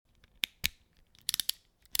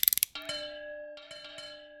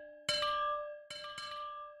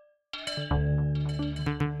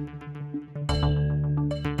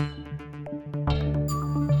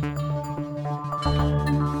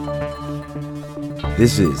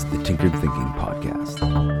This is the Tinkered Thinking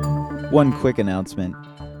Podcast. One quick announcement.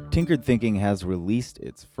 Tinkered Thinking has released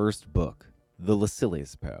its first book, The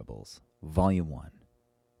Lucilius Parables, Volume 1.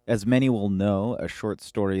 As many will know, a short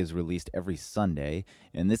story is released every Sunday,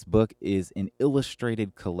 and this book is an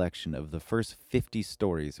illustrated collection of the first 50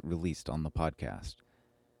 stories released on the podcast.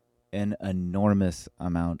 An enormous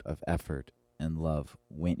amount of effort and love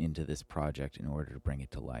went into this project in order to bring it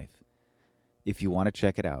to life. If you want to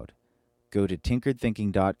check it out, go to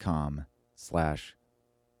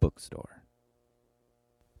tinkeredthinking.com/bookstore.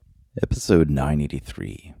 Episode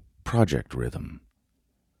 983, Project Rhythm.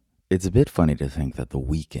 It's a bit funny to think that the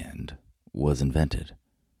weekend was invented.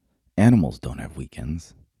 Animals don't have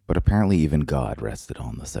weekends, but apparently even God rested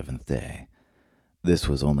on the seventh day. This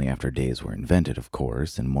was only after days were invented, of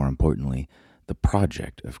course, and more importantly, the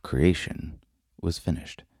project of creation was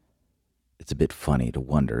finished. It's a bit funny to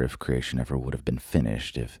wonder if creation ever would have been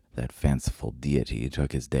finished if that fanciful deity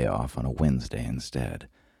took his day off on a Wednesday instead.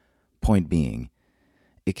 Point being,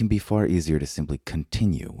 it can be far easier to simply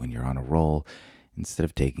continue when you're on a roll instead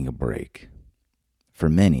of taking a break. For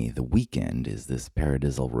many, the weekend is this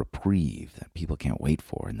paradisal reprieve that people can't wait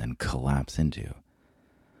for and then collapse into.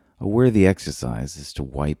 A worthy exercise is to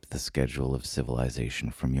wipe the schedule of civilization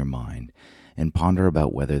from your mind and ponder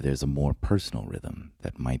about whether there's a more personal rhythm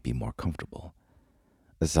that might be more comfortable.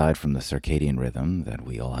 Aside from the circadian rhythm that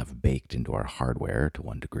we all have baked into our hardware to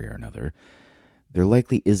one degree or another, there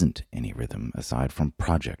likely isn't any rhythm aside from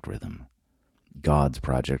project rhythm. God's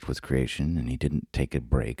project was creation, and he didn't take a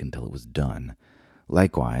break until it was done.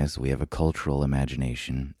 Likewise, we have a cultural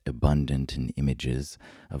imagination abundant in images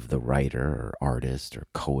of the writer or artist or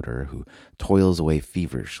coder who toils away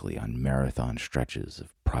feverishly on marathon stretches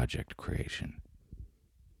of project creation.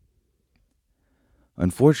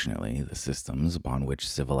 Unfortunately, the systems upon which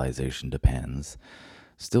civilization depends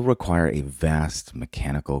still require a vast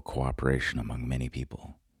mechanical cooperation among many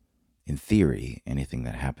people. In theory, anything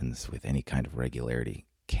that happens with any kind of regularity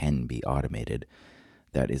can be automated.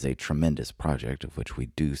 That is a tremendous project of which we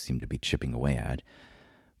do seem to be chipping away at,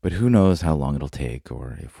 but who knows how long it'll take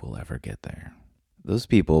or if we'll ever get there. Those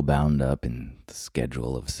people bound up in the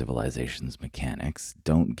schedule of civilization's mechanics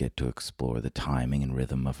don't get to explore the timing and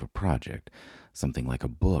rhythm of a project, something like a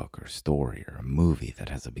book or story or a movie that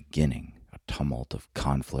has a beginning, a tumult of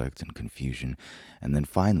conflict and confusion, and then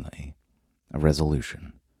finally, a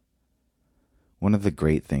resolution. One of the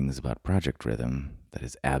great things about project rhythm that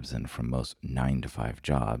is absent from most 9-to-5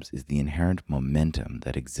 jobs is the inherent momentum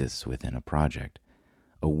that exists within a project.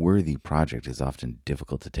 A worthy project is often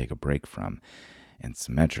difficult to take a break from, and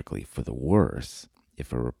symmetrically for the worse,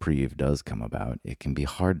 if a reprieve does come about, it can be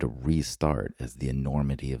hard to restart as the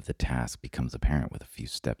enormity of the task becomes apparent with a few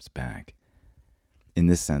steps back. In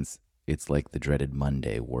this sense, it's like the dreaded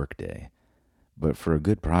Monday workday. But for a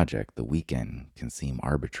good project, the weekend can seem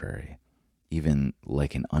arbitrary, even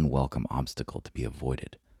like an unwelcome obstacle to be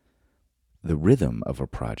avoided. The rhythm of a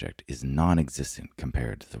project is non-existent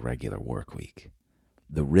compared to the regular work week.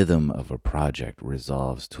 The rhythm of a project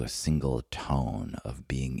resolves to a single tone of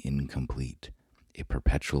being incomplete, a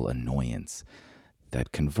perpetual annoyance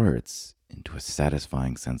that converts into a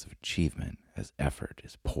satisfying sense of achievement as effort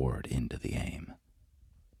is poured into the aim.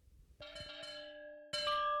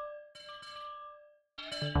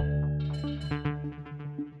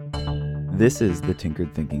 This is the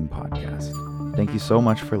Tinkered Thinking Podcast. Thank you so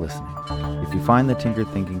much for listening. If you find the Tinkered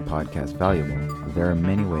Thinking Podcast valuable, there are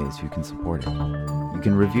many ways you can support it. You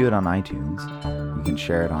can review it on iTunes, you can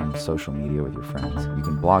share it on social media with your friends, you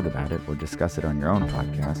can blog about it or discuss it on your own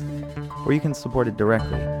podcast, or you can support it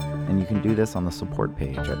directly, and you can do this on the support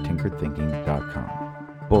page at tinkeredthinking.com.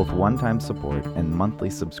 Both one-time support and monthly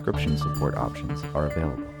subscription support options are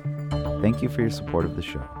available. Thank you for your support of the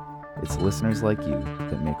show. It's listeners like you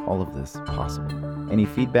that make all of this possible. Any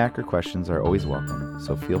feedback or questions are always welcome,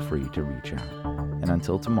 so feel free to reach out. And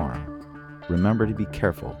until tomorrow, remember to be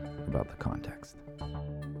careful about the context.